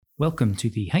Welcome to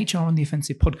the HR on the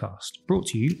Offensive podcast, brought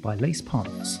to you by Lace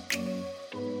Partners.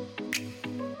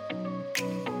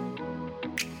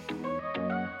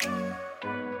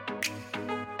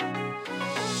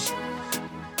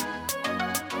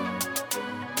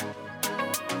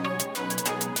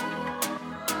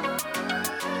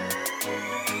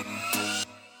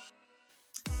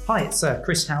 Hi, it's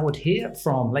Chris Howard here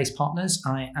from Lace Partners.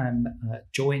 I am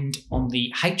joined on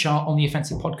the HR on the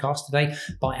Offensive podcast today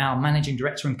by our Managing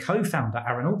Director and Co-founder,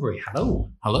 Aaron Albury.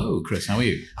 Hello. Hello, Chris. How are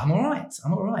you? I'm all right.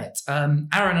 Aaron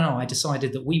and I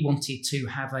decided that we wanted to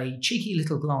have a cheeky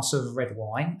little glass of red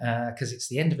wine because it's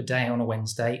the end of a day on a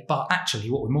Wednesday. But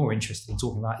actually, what we're more interested in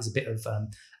talking about is a bit of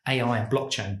AI and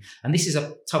blockchain. And this is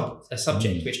a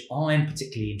subject which I'm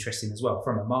particularly interested in as well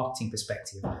from a marketing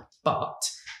perspective. But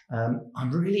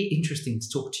I'm really interested to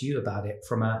talk to you about it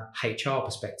from a HR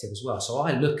perspective as well. So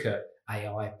I look at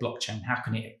AI, blockchain, how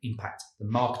can it impact the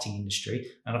marketing industry?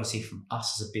 And obviously from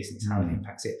us as a business, how it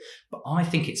impacts it. But I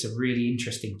think it's a really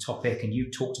interesting topic. And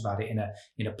you talked about it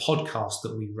in a podcast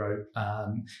that we wrote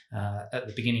at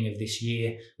the beginning of this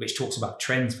year, which talks about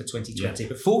trends for 2020. Yeah.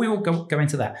 Before we all go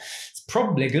into that, it's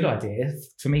probably a good idea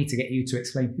for me to get you to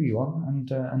explain who you are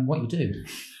and what you do.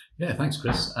 Yeah, thanks,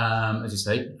 Chris. As you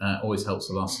say, always helps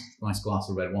a nice glass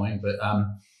of red wine. But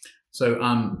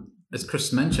as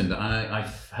Chris mentioned,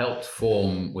 I've helped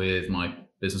form with my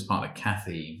business partner,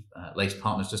 Kathy, Lace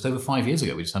Partners just over 5 years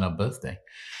ago. We just had our birthday.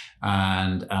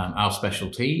 And our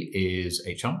specialty is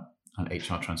HR and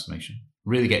HR transformation.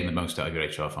 Really getting the most out of your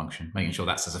HR function, making sure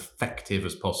that's as effective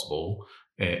as possible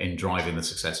in driving the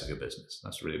success of your business.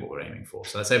 That's really what we're aiming for.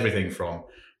 So that's everything from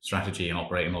strategy and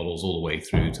operating models all the way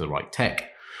through to the right tech.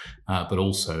 But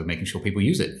also making sure people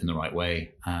use it in the right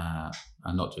way,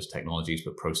 and not just technologies,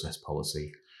 but process,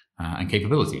 policy, and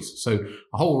capabilities. So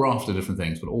a whole raft of different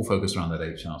things, but all focused around that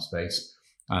HR space.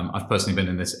 I've personally been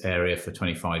in this area for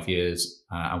 25 years,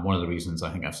 and one of the reasons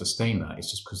I think I've sustained that is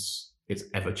just because it's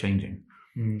ever changing.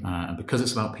 And because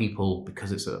it's about people,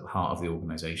 because it's at the heart of the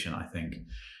organization, I think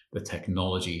the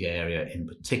technology area in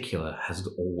particular has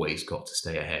always got to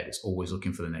stay ahead. It's always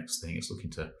looking for the next thing. It's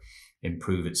looking to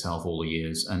improve itself all the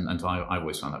years, and I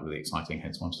always found that really exciting,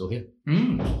 hence why I'm still here.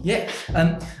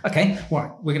 Okay,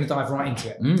 right, we're going to dive right into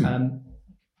it.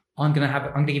 I'm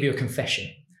going to give you a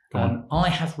confession. I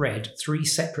have read 3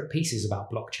 separate pieces about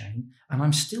blockchain, and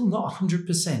I'm still not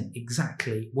 100%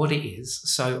 exactly what it is.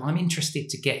 So I'm interested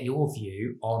to get your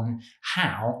view on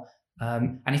how.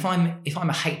 And if I'm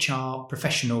a HR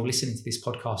professional listening to this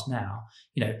podcast now,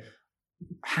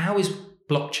 how is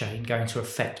blockchain going to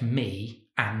affect me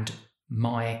and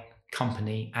my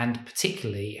company, and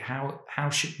particularly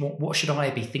what should I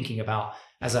be thinking about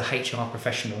as a HR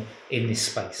professional in this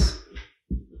space?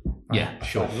 Yeah,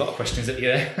 sure. A lot of questions at you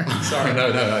there. Sorry.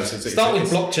 No. Start with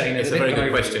blockchain. It's a very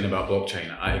good question about blockchain.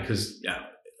 Because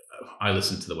I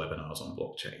listen to the webinars on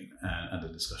blockchain and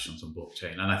the discussions on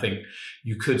blockchain, and I think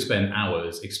you could spend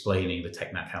hours explaining the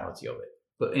technicality of it.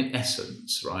 But in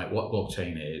essence, right, what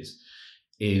blockchain is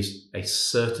a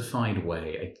certified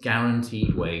way, a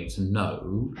guaranteed way to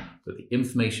know that the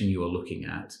information you are looking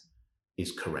at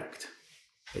is correct.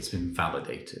 It's been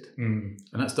validated. And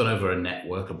that's done over a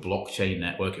network, a blockchain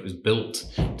network. It was built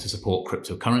to support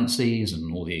cryptocurrencies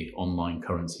and all the online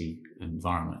currency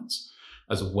environments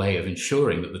as a way of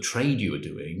ensuring that the trade you were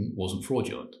doing wasn't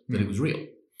fraudulent, that it was real.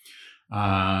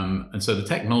 And so the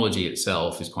technology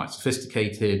itself is quite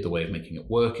sophisticated. The way of making it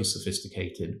work is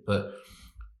sophisticated. But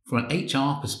from an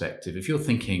HR perspective, if you're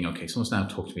thinking, okay, someone's now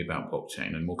talking to me about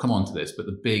blockchain, and we'll come on to this, but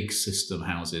the big system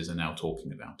houses are now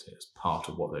talking about it as part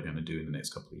of what they're going to do in the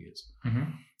next couple of years.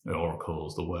 The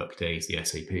Oracles, the Workdays, the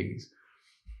SAPs.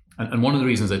 And one of the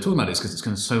reasons they're talking about it is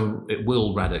because it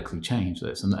will radically change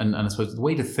this. And I suppose the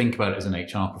way to think about it as an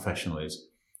HR professional is,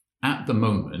 at the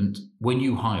moment, when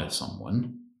you hire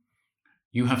someone,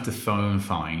 you have to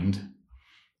find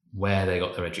where they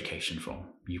got their education from.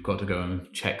 You've got to go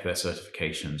and check their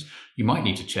certifications. You might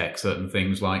need to check certain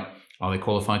things like, are they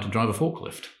qualified to drive a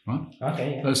forklift, right?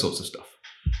 Okay, yeah. Those sorts of stuff.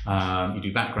 You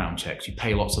do background checks. You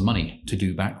pay lots of money to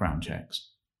do background checks.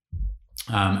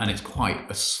 And it's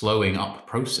quite a slowing up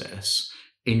process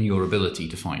in your ability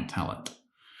to find talent.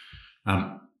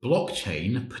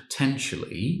 Blockchain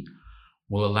potentially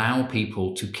will allow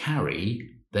people to carry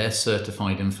their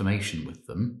certified information with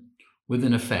them, with,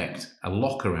 in effect, a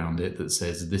lock around it that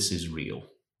says this is real,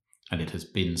 and it has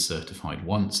been certified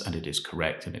once, and it is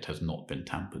correct, and it has not been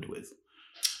tampered with.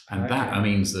 And that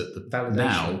means that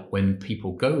now, when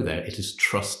people go there, it is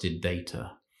trusted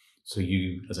data. So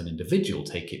you, as an individual,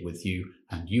 take it with you,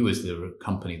 and you, as the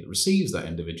company that receives that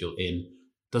individual in,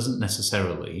 doesn't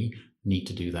necessarily need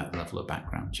to do that level of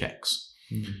background checks.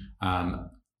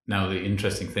 Now, the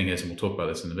interesting thing is, and we'll talk about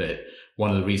this in a bit,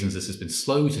 one of the reasons this has been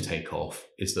slow to take off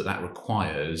is that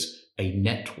requires a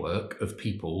network of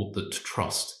people that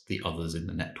trust the others in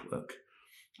the network.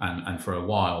 And for a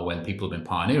while, when people have been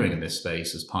pioneering in this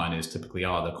space, as pioneers typically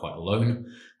are, they're quite alone,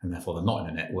 and therefore they're not in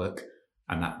a network,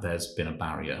 and that there's been a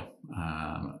barrier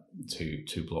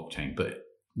to blockchain. But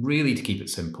really, to keep it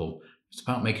simple, it's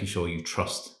about making sure you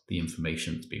trust the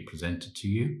information that's being presented to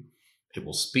you. It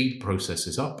will speed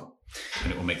processes up,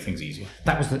 and it will make things easier.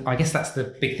 I guess that's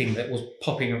the big thing that was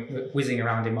whizzing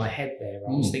around in my head there.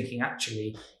 I was thinking,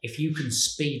 actually, if you can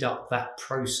speed up that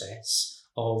process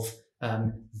of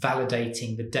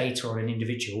validating the data on an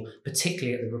individual,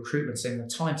 particularly at the recruitment, so in the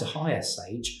time to hire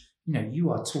stage,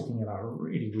 you are talking about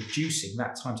really reducing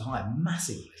that time to hire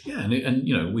massively. Yeah,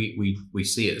 and we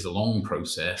see it as a long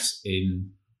process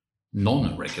in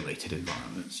non-regulated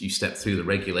environments. You step through the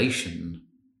regulation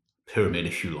pyramid,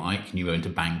 if you like, and you go into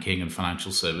banking and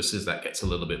financial services, that gets a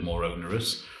little bit more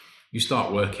onerous. You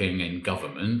start working in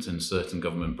government and certain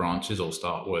government branches, or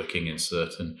start working in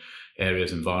certain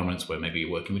areas, environments where maybe you're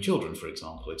working with children, for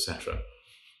example, etc.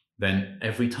 Then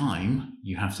every time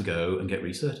you have to go and get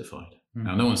recertified.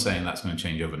 Now, no one's saying that's going to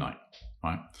change overnight,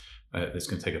 right? It's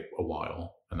going to take a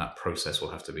while, and that process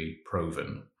will have to be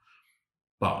proven.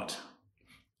 But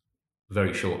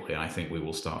very shortly, I think we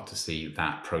will start to see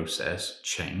that process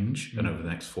change, and over the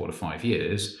next 4 to 5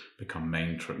 years become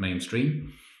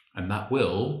mainstream. And that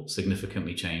will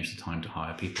significantly change the time to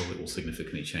hire people. It will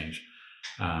significantly change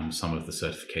some of the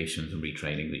certifications and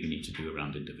retraining that you need to do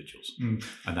around individuals.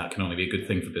 And that can only be a good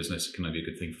thing for business. It can only be a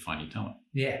good thing for finding talent.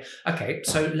 Yeah. Okay.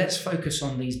 So let's focus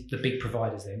on the big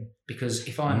providers then, because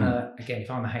if I'm a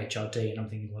HRD and I'm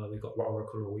thinking, well, we've got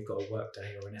Oracle, or we've got a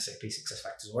Workday, or an SAP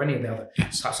SuccessFactors, or any of the other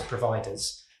types of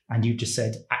providers, and you just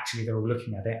said actually they're all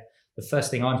looking at it, the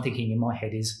first thing I'm thinking in my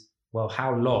head is, well,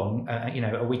 how long?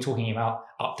 Are we talking about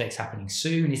updates happening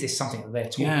soon? Is this something that they're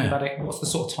talking about it? What's the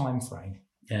sort of time frame?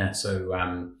 Yeah,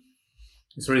 so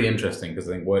it's really interesting, because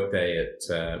I think Workday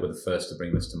were the first to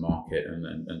bring this to market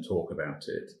and talk about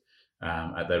it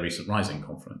at their recent Rising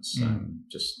conference,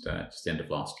 just the end of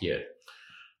last year.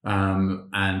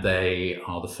 And they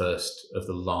are the first of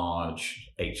the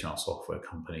large HR software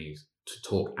companies to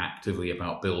talk actively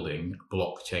about building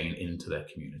blockchain into their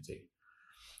community.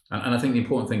 And I think the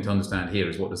important thing to understand here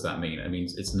is, what does that mean? It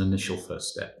means it's an initial first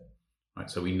step. Right,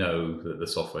 so we know that the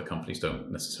software companies don't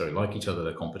necessarily like each other,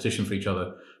 they're competition for each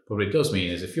other. But what it does mean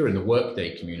is, if you're in the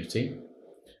Workday community,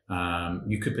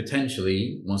 you could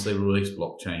potentially, once they release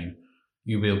blockchain,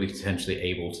 you'll be potentially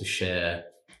able to share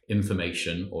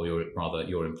information, or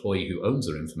your employee who owns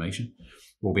their information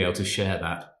will be able to share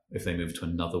that if they move to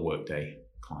another Workday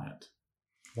client.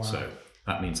 Wow. So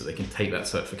that means that they can take that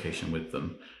certification with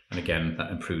them. And again,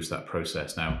 that improves that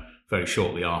process. Now, very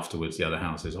shortly afterwards, the other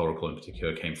houses, Oracle in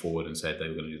particular, came forward and said they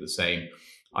were going to do the same.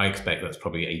 I expect that's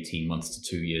probably 18 months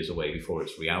to 2 years away before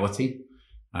it's reality.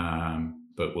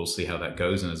 But we'll see how that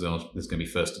goes. And there's going to be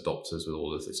first adopters with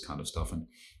all of this kind of stuff. And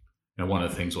one of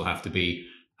the things will have to be,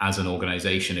 as an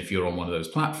organization, if you're on one of those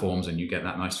platforms and you get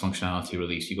that nice functionality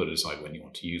release, you've got to decide when you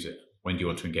want to use it. When do you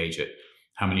want to engage it?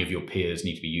 How many of your peers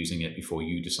need to be using it before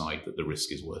you decide that the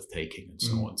risk is worth taking, and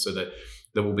so on. So that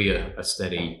there will be a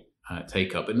steady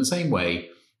take up. In the same way,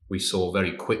 we saw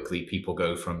very quickly people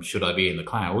go from, should I be in the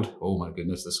cloud? Oh my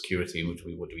goodness, the security, what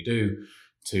do we do?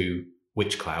 To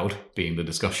which cloud being the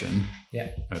discussion. Yeah.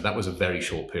 That was a very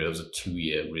short period. It was a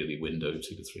 2-year really window, 2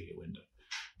 to 3 year window.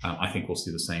 I think we'll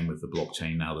see the same with the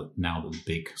blockchain now that the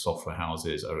big software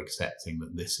houses are accepting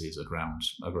that this is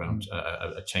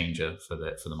a changer for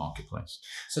the marketplace.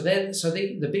 So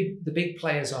the big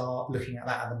players are looking at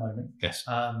that at the moment. Yes.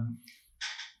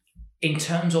 In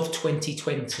terms of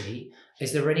 2020,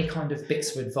 is there any kind of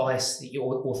bits of advice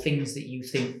or things that you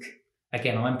think?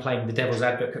 Again, I'm playing the devil's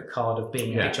advocate card of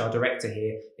being an HR director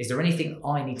here. Is there anything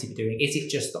I need to be doing? Is it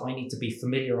just that I need to be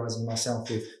familiarizing myself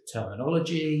with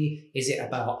terminology? Is it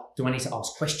about, do I need to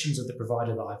ask questions of the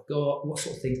provider that I've got? What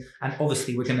sort of things? And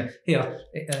obviously we're going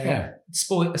to,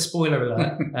 spoiler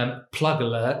alert, plug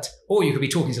alert, or you could be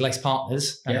talking to Lace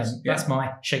Partners. That's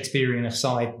my Shakespearean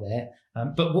aside there.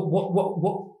 But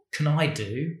what can I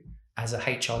do as a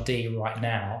HRD right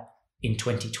now in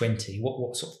 2020?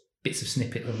 What sort of bits of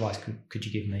snippet of advice could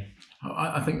you give me?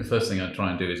 I think the first thing I'd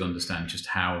try and do is understand just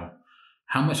how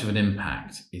much of an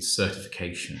impact is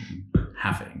certification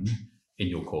having in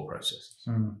your core processes.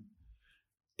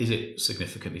 Is it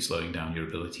significantly slowing down your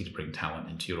ability to bring talent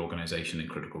into your organization in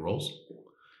critical roles?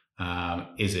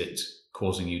 Is it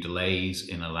causing you delays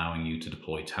in allowing you to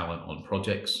deploy talent on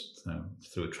projects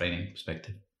through a training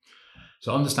perspective?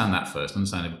 So understand that first,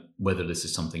 understand whether this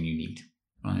is something you need.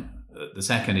 right? The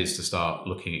second is to start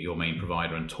looking at your main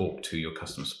provider and talk to your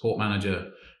customer support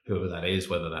manager, whoever that is,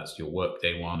 whether that's your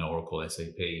Workday one, Oracle,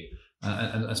 SAP,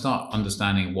 and start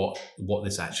understanding what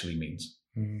this actually means.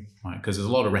 Right? Because there's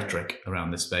a lot of rhetoric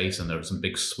around this space, and there are some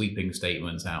big sweeping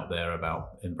statements out there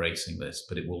about embracing this,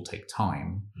 but it will take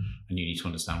time, and you need to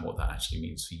understand what that actually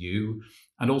means for you,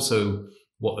 and also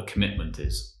what the commitment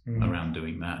is around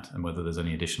doing that, and whether there's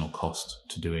any additional cost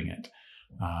to doing it.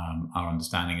 Our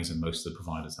understanding is in most of the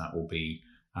providers that will be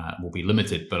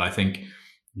limited, but I think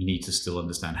you need to still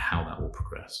understand how that will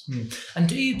progress. And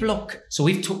do you block? So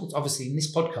we've talked, obviously, in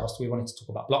this podcast, we wanted to talk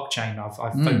about blockchain.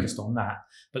 I've focused on that,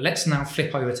 but let's now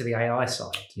flip over to the AI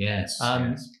side. Yes.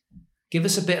 Give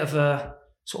us a bit of a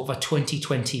sort of a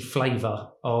 2020 flavour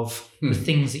of the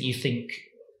things that you think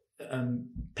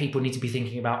people need to be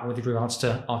thinking about with regards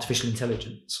to artificial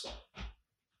intelligence.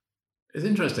 It's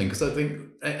interesting because I think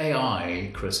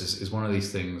AI, Chris, is one of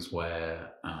these things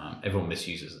where everyone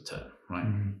misuses the term, right?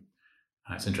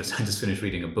 It's interesting. I just finished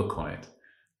reading a book on it,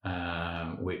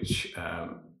 which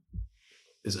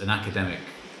is an academic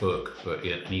book, but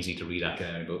an easy to read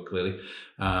academic book, clearly,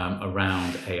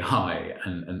 around AI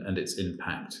and its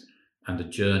impact and the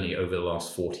journey over the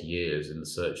last 40 years in the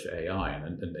search for AI.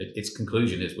 And its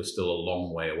conclusion is we're still a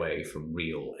long way away from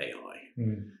real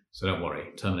AI. So don't worry,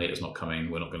 Terminator's not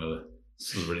coming. We're not going to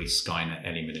release Skynet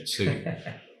any minute soon.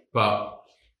 But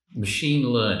machine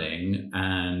learning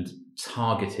and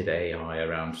targeted AI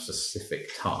around specific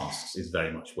tasks is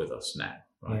very much with us now,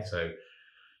 right? Yeah. So,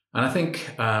 and I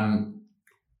think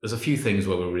there's a few things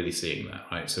where we're really seeing that,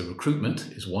 right? So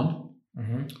recruitment is one,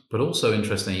 but also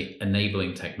interestingly,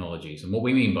 enabling technologies. And what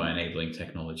we mean by enabling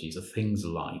technologies are things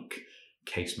like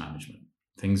case management,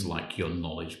 things like your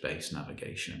knowledge-based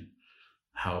navigation,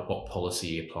 what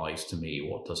policy applies to me,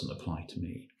 what doesn't apply to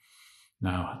me.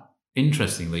 Now,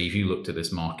 interestingly, if you looked at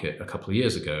this market a couple of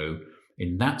years ago,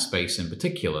 in that space in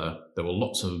particular, there were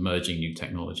lots of emerging new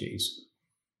technologies.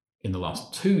 In the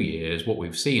last 2 years, what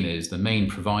we've seen is the main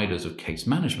providers of case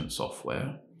management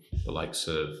software, the likes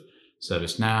of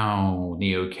ServiceNow,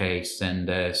 NeoCase,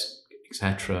 Zendesk,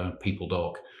 etc.,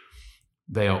 PeopleDoc,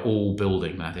 they are all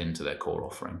building that into their core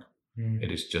offering.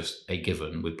 It is just a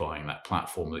given with buying that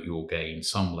platform that you will gain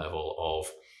some level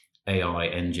of AI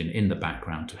engine in the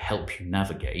background to help you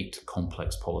navigate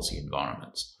complex policy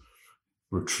environments,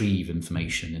 retrieve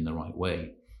information in the right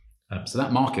way. So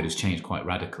that market has changed quite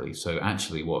radically. So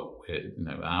actually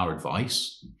our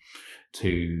advice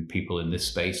to people in this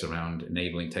space around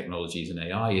enabling technologies and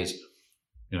AI is,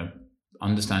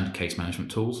 understand case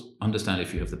management tools, understand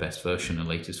if you have the best version and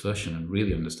latest version, and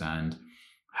really understand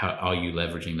how are you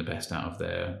leveraging the best out of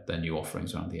their new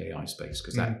offerings around the AI space,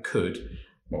 because that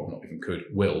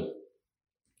will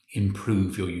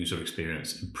improve your user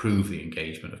experience, improve the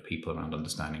engagement of people around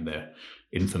understanding their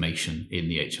information in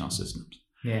the HR systems.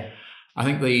 Yeah, I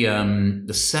think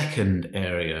the second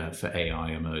area for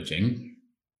AI emerging,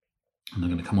 and I'm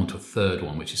going to come on to a third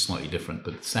one, which is slightly different,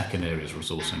 but the second area is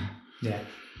resourcing. Yeah.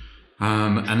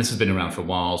 And this has been around for a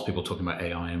while. People talking about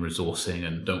AI and resourcing,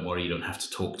 and don't worry, you don't have to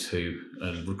talk to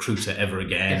a recruiter ever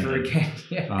again.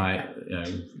 Yeah. Right?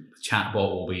 The chatbot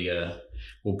will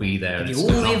be there. Give you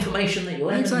all the information that you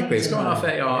exactly. It's got enough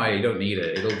AI. You don't need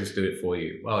it. It'll just do it for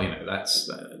you. Well,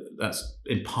 that's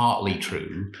in partly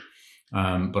true.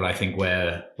 But I think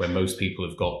where most people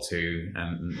have got to,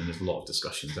 and there's a lot of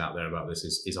discussions out there about this,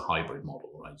 is a hybrid model,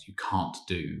 right? You can't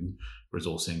do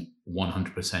resourcing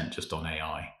 100% just on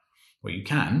AI. Well, you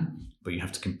can, but you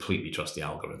have to completely trust the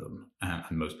algorithm,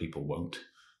 and most people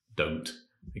don't,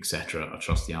 etc.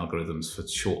 Trust the algorithms for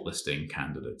shortlisting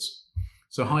candidates.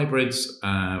 So hybrids,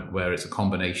 where it's a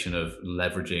combination of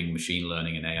leveraging machine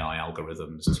learning and AI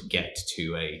algorithms to get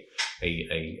to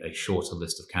a shorter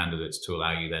list of candidates to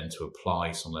allow you then to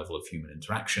apply some level of human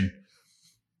interaction,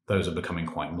 those are becoming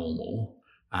quite normal.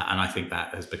 And I think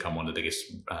that has become one of the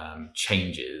biggest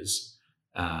changes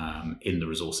in the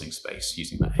resourcing space,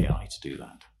 using that AI to do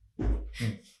that.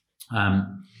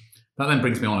 That then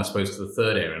brings me on, I suppose, to the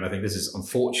third area. And I think this is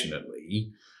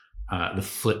unfortunately the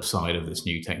flip side of this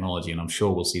new technology. And I'm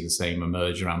sure we'll see the same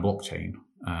emerge around blockchain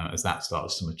as that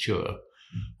starts to mature.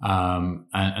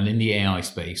 And in the AI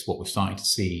space, what we're starting to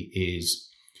see is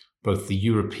both the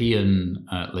European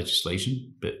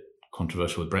legislation, a bit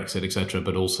controversial with Brexit, etc.,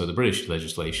 but also the British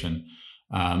legislation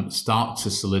start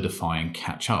to solidify and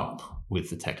catch up with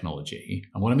the technology.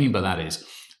 And what I mean by that is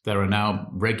there are now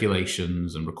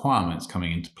regulations and requirements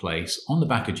coming into place on the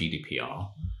back of GDPR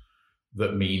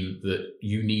that mean that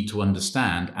you need to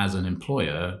understand as an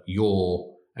employer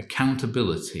your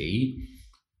accountability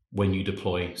when you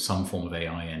deploy some form of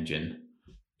AI engine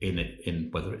in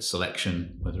whether it's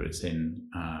selection, whether it's in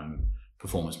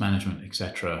performance management,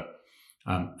 etc.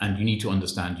 And you need to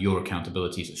understand your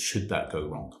accountabilities should that go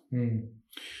wrong.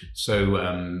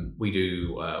 So we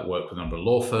do work with a number of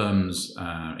law firms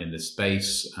in this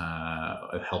space,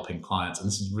 helping clients. And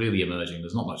this is really emerging.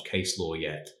 There's not much case law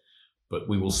yet, but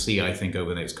we will see, I think,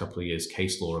 over the next couple of years,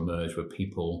 case law emerge where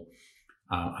people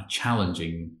are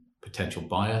challenging potential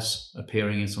bias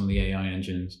appearing in some of the AI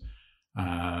engines,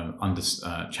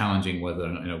 challenging whether,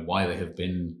 why they have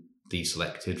been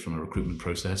deselected from a recruitment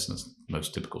process. That's the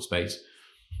most typical space.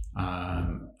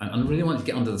 And I really want to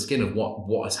get under the skin of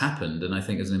what has happened. And I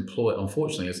think as an employer,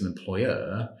 unfortunately, as an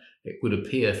employer, it would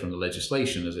appear from the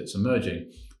legislation as it's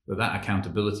emerging that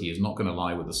accountability is not going to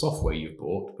lie with the software you've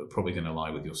bought, but probably going to lie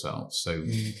with yourselves. So,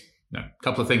 a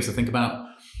couple of things to think about.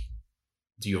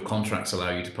 Do your contracts allow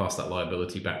you to pass that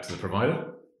liability back to the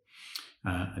provider?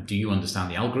 Do you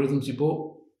understand the algorithms you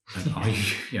bought? And are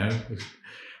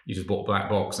you just bought a black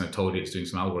box and it told you it's doing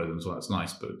some algorithms? Well, that's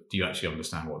nice, but do you actually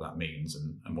understand what that means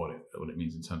and what it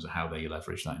means in terms of how they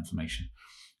leverage that information?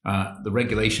 The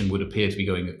regulation would appear to be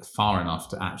going far enough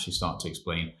to actually start to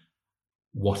explain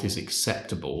what is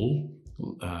acceptable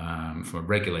from a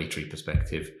regulatory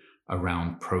perspective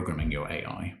around programming your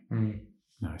AI.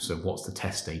 So what's the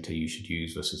test data you should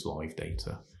use versus live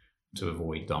data to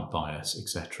avoid bias,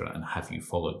 etc. And have you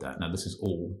followed that? Now, this is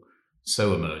all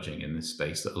so emerging in this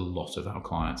space that a lot of our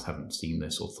clients haven't seen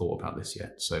this or thought about this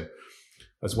yet. So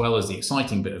as well as the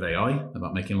exciting bit of AI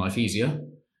about making life easier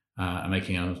and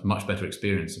making a much better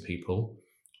experience for people,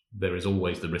 there is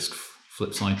always the risk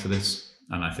flip side to this.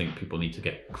 And I think people need to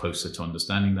get closer to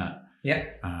understanding that. Yeah.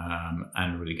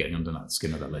 And really getting under that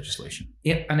skin of that legislation.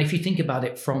 Yeah. And if you think about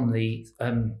it from the,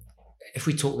 if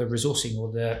we talk the resourcing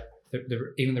or the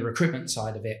even the recruitment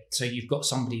side of it, so you've got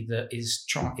somebody that is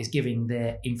giving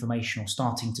their information or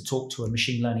starting to talk to a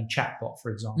machine learning chatbot, for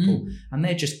example, and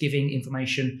they're just giving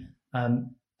information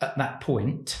at that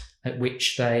point at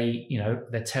which they're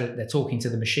talking to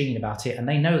the machine about it, and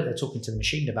they know that they're talking to the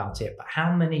machine about it. But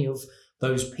how many of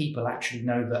those people actually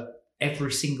know that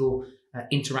every single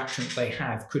interaction that they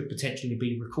have could potentially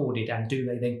be recorded, and do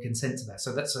they then consent to that?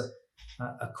 So that's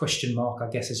a question mark, I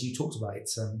guess, as you talked about.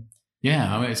 It's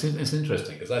yeah, I mean, it's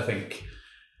interesting because I think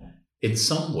in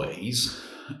some ways,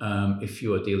 if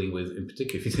you are dealing with, in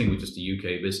particular, if you're dealing with just a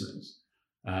UK business,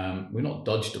 we're not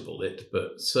dodged a bullet,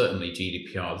 but certainly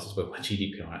GDPR, this is where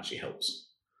GDPR actually helps,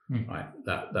 right?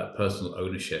 That personal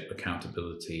ownership,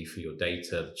 accountability for your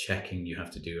data, the checking you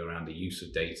have to do around the use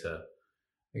of data,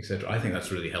 etc. I think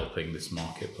that's really helping this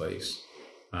marketplace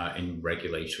in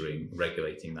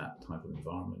regulating that type of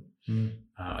environment.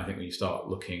 I think when you start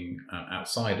looking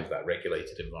outside of that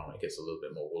regulated environment, it gets a little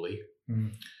bit more woolly.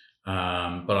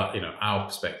 But our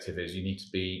perspective is you need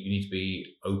to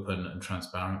be open and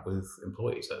transparent with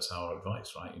employees. That's our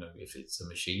advice, right? If it's a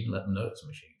machine, let them know it's a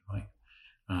machine, right?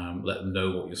 Let them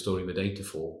know what you're storing the data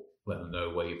for. Let them know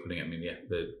where you're putting it. I mean,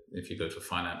 if you go to a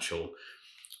financial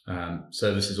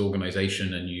services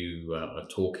organization and you are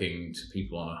talking to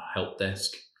people on a help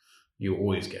desk, you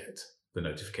always get the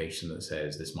notification that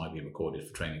says this might be recorded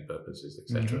for training purposes,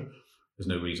 etc. There's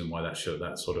no reason why that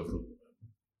sort of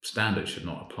standard should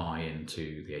not apply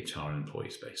into the HR and employee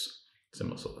space.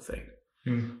 Similar sort of thing.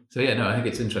 So I think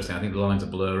it's interesting. I think the lines are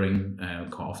blurring.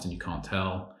 Quite often you can't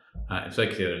tell. It's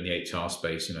very clear in the HR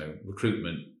space.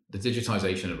 Recruitment, the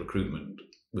digitization of recruitment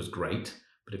was great,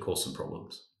 but it caused some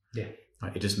problems. Yeah,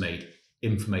 right? It just made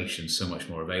information so much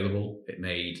more available. It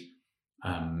made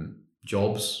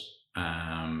jobs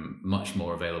much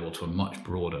more available to a much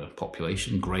broader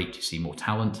population. Great, you see more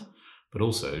talent, but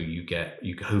also you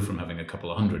go from having a couple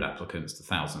of hundred applicants to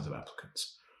thousands of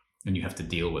applicants, and you have to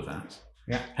deal with that.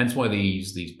 Yeah. Hence why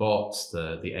these bots,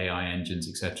 the AI engines,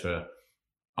 etc.,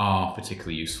 are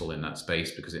particularly useful in that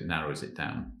space because it narrows it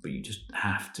down. But you just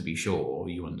have to be sure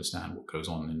you understand what goes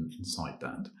on inside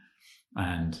that,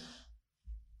 and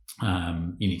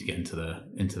you need to get into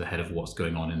the head of what's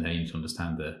going on in there. You need to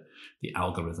understand the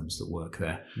algorithms that work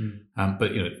there.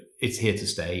 But it's here to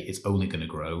stay. It's only going to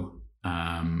grow.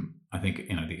 I think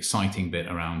the exciting bit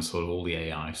around sort of all the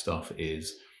AI stuff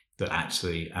is that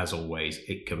actually, as always,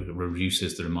 it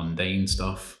reduces the mundane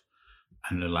stuff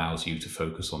and allows you to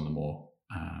focus on the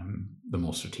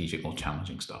more strategic, more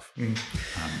challenging stuff.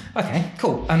 Okay,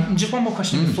 cool. Just one more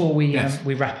question before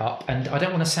we wrap up, and I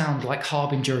don't want to sound like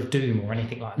harbinger of doom or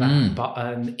anything like that, but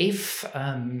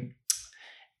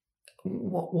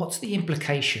what's the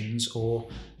implications, or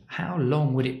how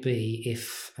long would it be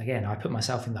if, again, I put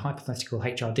myself in the hypothetical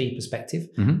HRD perspective,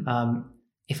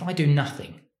 if I do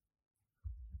nothing,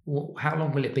 how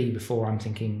long will it be before I'm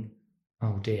thinking,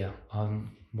 oh dear,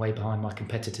 way behind my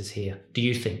competitors here, do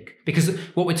you think? Because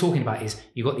what we're talking about is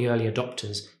you've got the early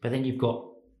adopters, but then you've got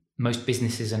most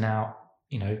businesses are now,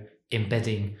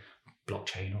 embedding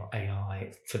blockchain or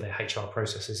AI for their HR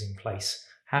processes in place.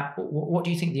 What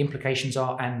do you think the implications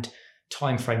are, and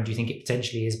time frame do you think it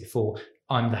potentially is before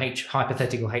I'm the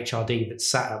hypothetical HRD that's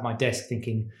sat at my desk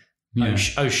thinking, oh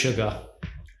sugar,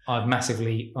 I'm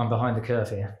behind the curve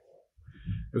here?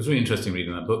 It was really interesting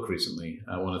reading that book recently.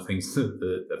 One of the things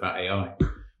about AI,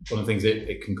 one of the things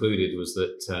it concluded was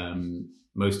that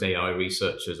most AI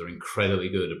researchers are incredibly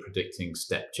good at predicting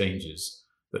step changes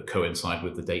that coincide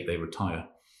with the date they retire.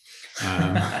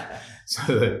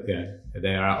 So that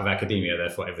they are out of academia,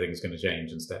 therefore everything's going to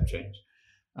change and step change.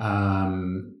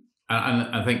 And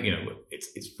I think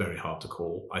it's very hard to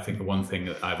call. I think the one thing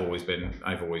that I've always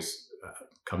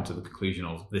come to the conclusion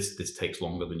of this takes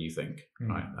longer than you think,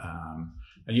 right?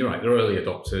 And you're right, there are early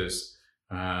adopters,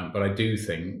 but I do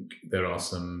think there are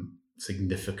some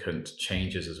significant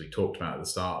changes, as we talked about at the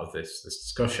start of this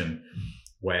discussion,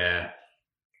 where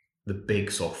the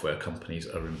big software companies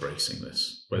are embracing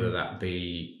this, whether that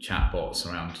be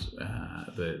chatbots around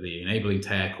the enabling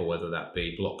tech, or whether that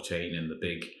be blockchain in the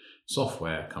big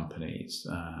software companies,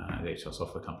 the HR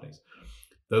software companies.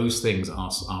 Those things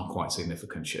are quite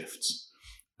significant shifts.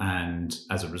 And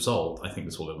as a result, I think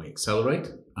this will only accelerate.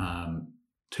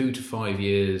 2 to 5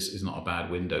 years is not a bad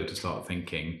window to start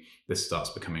thinking this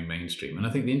starts becoming mainstream. And I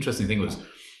think the interesting thing was,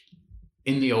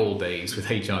 in the old days with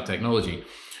HR technology,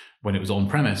 when it was on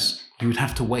premise, you would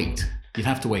have to wait. You'd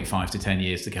have to wait 5 to 10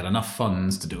 years to get enough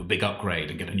funds to do a big upgrade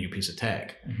and get a new piece of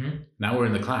tech. Mm-hmm. Now we're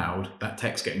in the cloud, that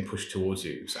tech's getting pushed towards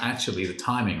you. So actually the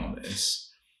timing on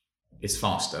this is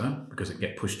faster because it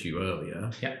gets pushed to you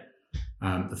earlier. Yeah.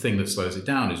 The thing that slows it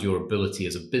down is your ability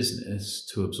as a business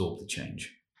to absorb the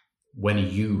change. When are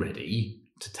you ready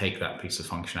to take that piece of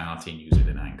functionality and use it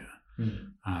in anger?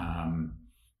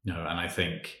 And I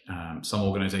think some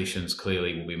organizations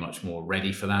clearly will be much more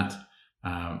ready for that.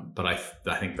 But I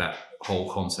think that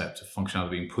whole concept of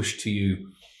functionality being pushed to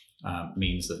you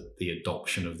means that the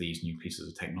adoption of these new pieces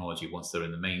of technology, once they're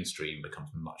in the mainstream, becomes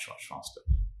much, much faster.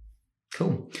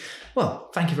 Cool. Well,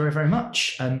 thank you very, very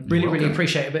much. Really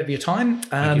appreciate a bit of your time.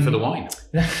 Thank you for the wine.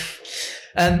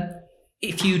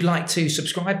 If you'd like to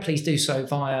subscribe, please do so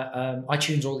via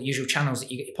iTunes or all the usual channels that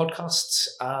you get your podcasts.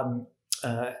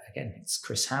 Again, it's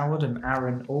Chris Howard and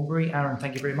Aaron Aubrey. Aaron,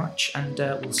 thank you very much. And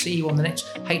we'll see you on the next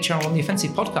HR on the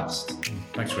Offensive podcast.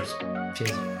 Thanks, Chris.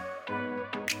 Cheers.